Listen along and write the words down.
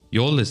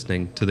You're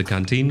listening to the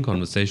Canteen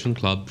Conversation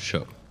Club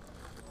show.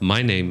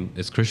 My name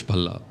is Krish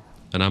Bhalla,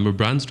 and I'm a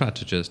brand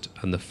strategist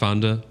and the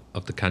founder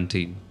of the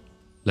Canteen.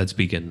 Let's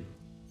begin.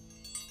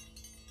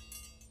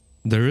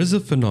 There is a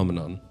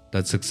phenomenon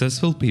that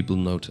successful people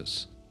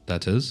notice.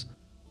 That is,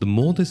 the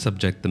more they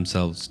subject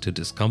themselves to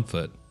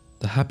discomfort,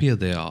 the happier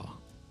they are.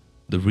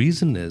 The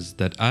reason is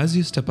that as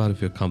you step out of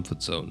your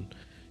comfort zone,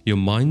 your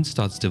mind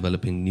starts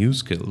developing new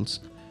skills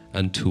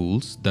and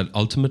tools that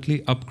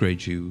ultimately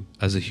upgrade you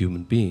as a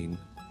human being.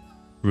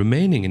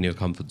 Remaining in your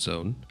comfort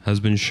zone has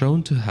been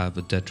shown to have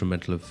a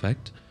detrimental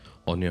effect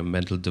on your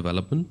mental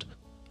development,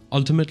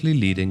 ultimately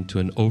leading to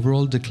an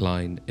overall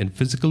decline in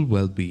physical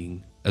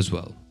well-being as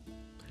well.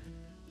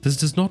 This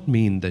does not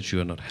mean that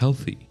you are not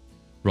healthy,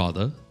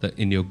 rather that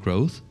in your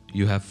growth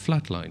you have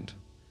flatlined.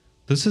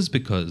 This is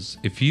because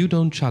if you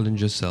don't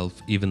challenge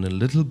yourself even a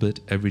little bit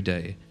every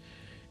day,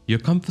 your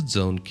comfort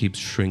zone keeps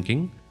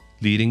shrinking,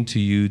 leading to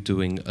you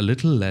doing a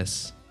little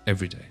less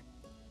every day.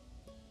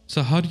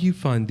 So how do you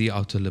find the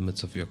outer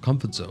limits of your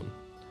comfort zone?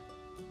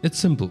 It's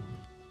simple.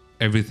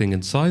 Everything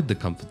inside the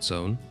comfort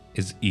zone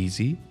is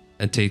easy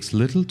and takes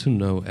little to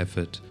no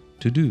effort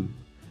to do,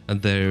 and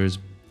there is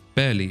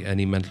barely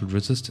any mental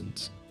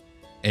resistance.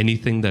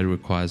 Anything that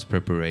requires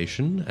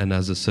preparation and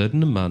has a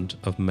certain amount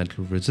of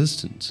mental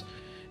resistance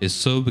is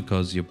so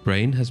because your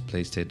brain has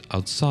placed it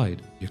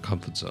outside your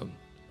comfort zone.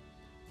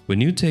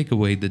 When you take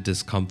away the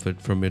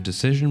discomfort from your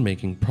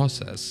decision-making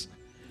process,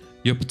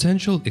 your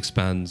potential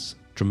expands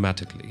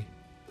dramatically.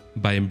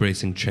 By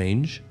embracing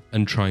change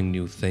and trying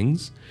new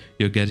things,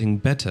 you're getting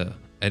better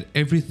at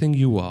everything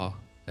you are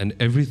and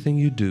everything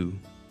you do,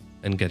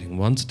 and getting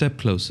one step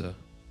closer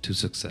to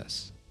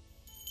success.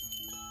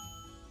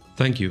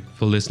 Thank you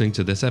for listening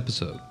to this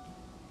episode.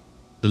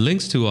 The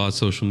links to our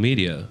social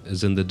media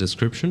is in the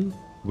description.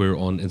 We're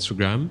on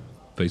Instagram,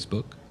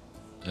 Facebook,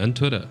 and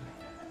Twitter,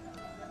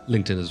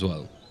 LinkedIn as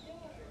well.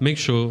 Make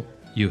sure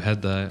you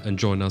head there and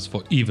join us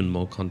for even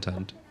more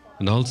content,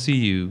 and I'll see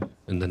you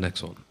in the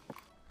next one.